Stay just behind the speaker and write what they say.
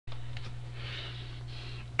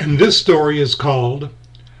And this story is called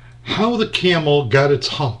How the Camel Got Its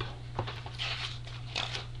Hump.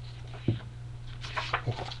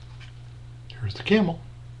 Here's the camel.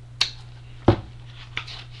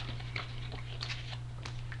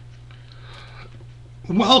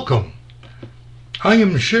 Welcome. I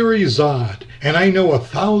am Scheherazade, and I know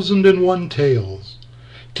 1,001 tales.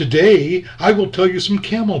 Today I will tell you some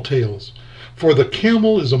camel tales, for the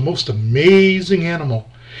camel is a most amazing animal.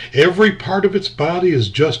 Every part of its body is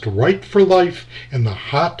just right for life in the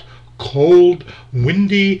hot, cold,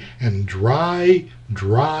 windy, and dry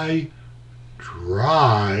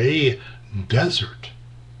desert.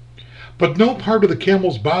 But no part of the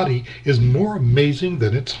camel's body is more amazing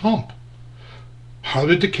than its hump. How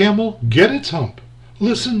did the camel get its hump?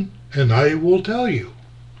 Listen, and I will tell you.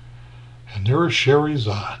 And there is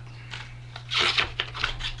Scheherazade.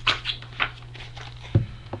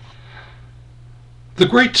 The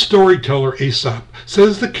great storyteller Aesop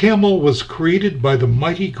says the camel was created by the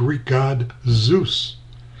mighty Greek god Zeus.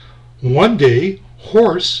 One day,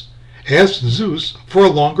 Horse asked Zeus for a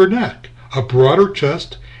longer neck, a broader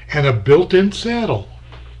chest, and a built-in saddle.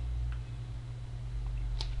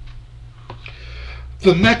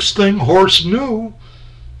 The next thing Horse knew,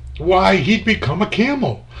 why, he'd become a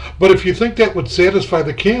camel. But if you think that would satisfy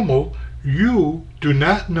the camel, you do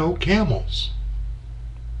not know camels.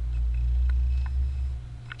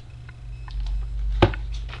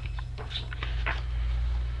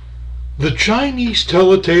 The Chinese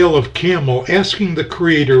tell a tale of camel asking the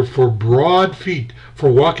creator for broad feet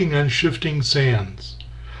for walking on shifting sands,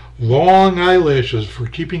 long eyelashes for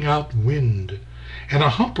keeping out wind, and a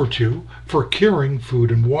hump or two for carrying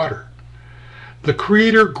food and water. The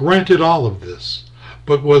creator granted all of this,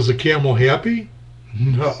 but was the camel happy?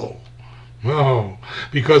 No,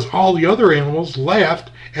 because all the other animals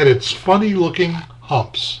laughed at its funny-looking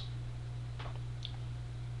humps.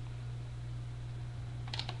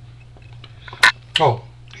 Oh,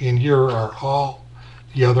 and here are all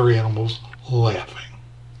the other animals laughing.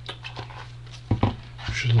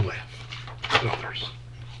 Shouldn't laugh at others.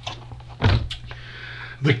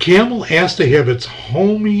 The camel asked to have its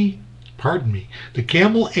homely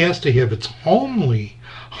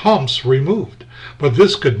humps removed, but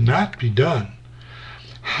this could not be done.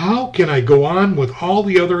 How can I go on with all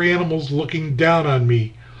the other animals looking down on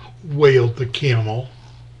me? Wailed the camel.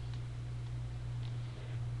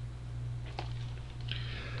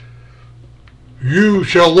 You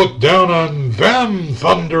shall look down on them,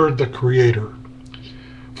 thundered the creator.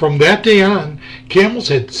 From that day on, camels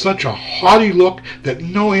had such a haughty look that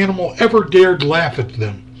no animal ever dared laugh at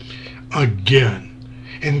them again.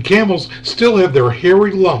 And camels still have their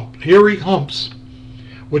hairy humps,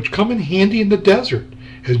 which come in handy in the desert,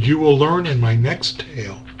 as you will learn in my next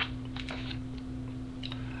tale.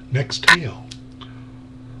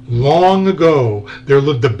 Long ago, there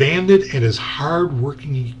lived a bandit and his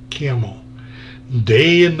hard-working camel.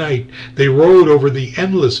 Day and night, they rode over the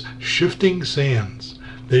endless, shifting sands.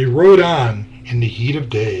 They rode on in the heat of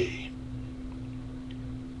day.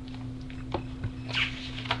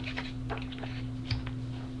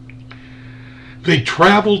 They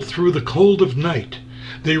traveled through the cold of night.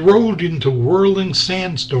 They rode into whirling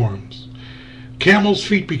sandstorms. Camel's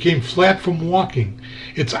feet became flat from walking.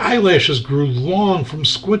 Its eyelashes grew long from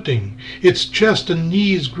squinting. Its chest and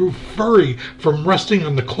knees grew furry from resting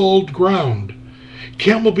on the cold ground.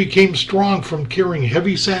 Camel became strong from carrying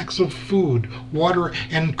heavy sacks of food, water,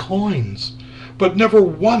 and coins. But never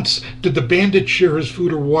once did the bandit share his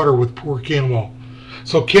food or water with poor Camel.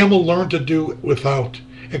 So Camel learned to do without,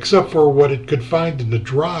 except for what it could find in the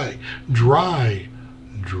dry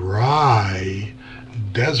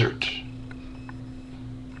desert.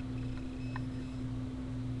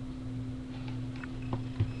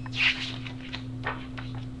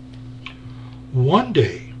 One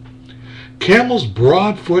day, Camel's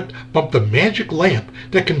broad foot bumped a magic lamp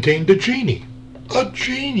that contained a genie. A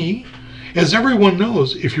genie? As everyone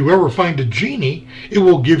knows, if you ever find a genie, it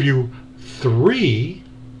will give you 3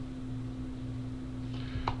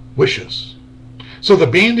 wishes. So the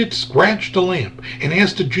bandit scratched a lamp and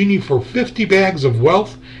asked the genie for 50 bags of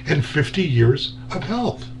wealth and 50 years of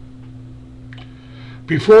health.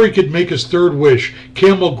 Before he could make his 3rd wish,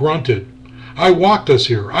 Camel grunted, I walked us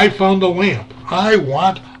here. I found a lamp. I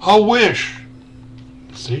want a wish.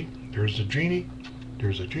 See, there's the genie,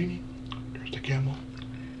 there's the camel,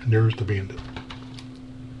 and there's the bandit.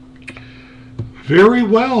 Very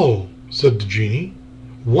well, said the genie.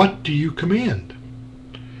 What do you command?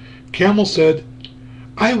 Camel said,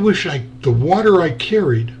 I wish the water I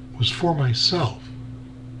carried was for myself.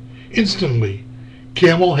 Instantly,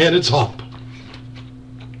 Camel had its hump.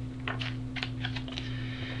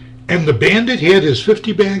 And the bandit had his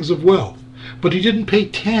 50 bags of wealth, but he didn't pay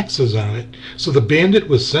taxes on it, so the bandit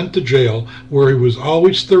was sent to jail where he was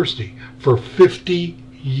always thirsty for 50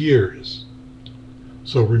 years.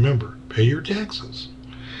 So remember, pay your taxes.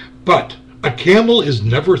 But a camel is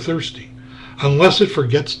never thirsty unless it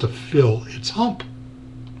forgets to fill its hump.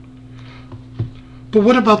 But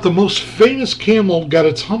what about the most famous camel got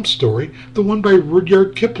its hump story, the one by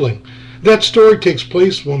Rudyard Kipling? That story takes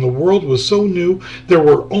place when the world was so new there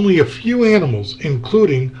were only a few animals,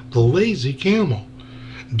 including the lazy camel.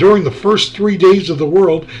 During the first 3 days of the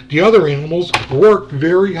world, the other animals worked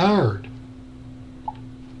very hard.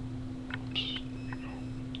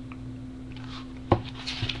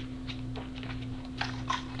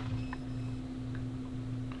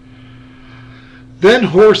 Then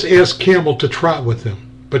Horse asked Camel to trot with him,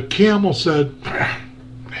 but Camel said,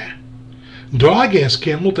 Dog asked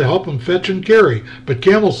Camel to help him fetch and carry, but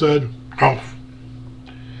Camel said, Humph.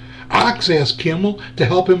 Ox asked Camel to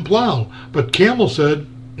help him plow, but Camel said,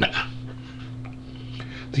 Nah.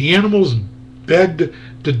 The animals begged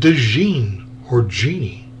the Djinn, or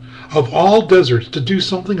genie, of all deserts to do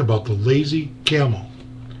something about the lazy camel.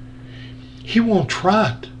 He won't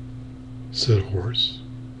trot, said Horse.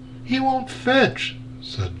 He won't fetch,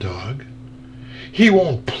 said Dog. He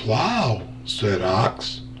won't plow, said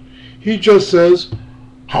Ox. He just says,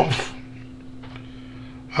 Humph.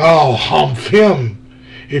 I'll humph him,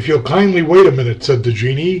 if you'll kindly wait a minute, said the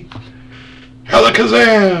genie.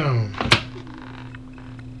 Alakazam!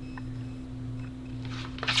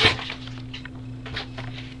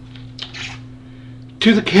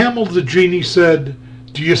 To the camel the genie said,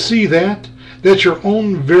 Do you see that? That's your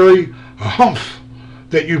own very humph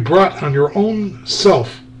that you brought on your own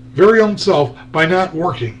self, very own self, by not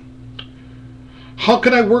working. How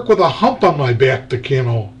can I work with a hump on my back? The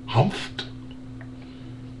camel humphed.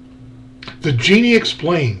 The genie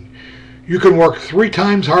explained, You can work 3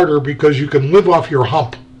 times harder because you can live off your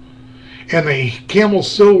hump. And the camel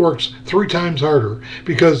still works 3 times harder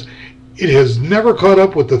because it has never caught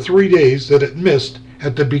up with the 3 days that it missed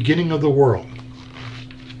at the beginning of the world.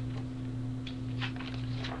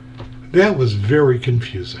 That was very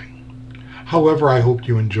confusing. However, I hope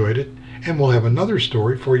you enjoyed it, and we'll have another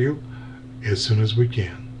story for you as soon as we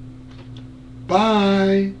can.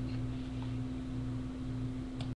 Bye!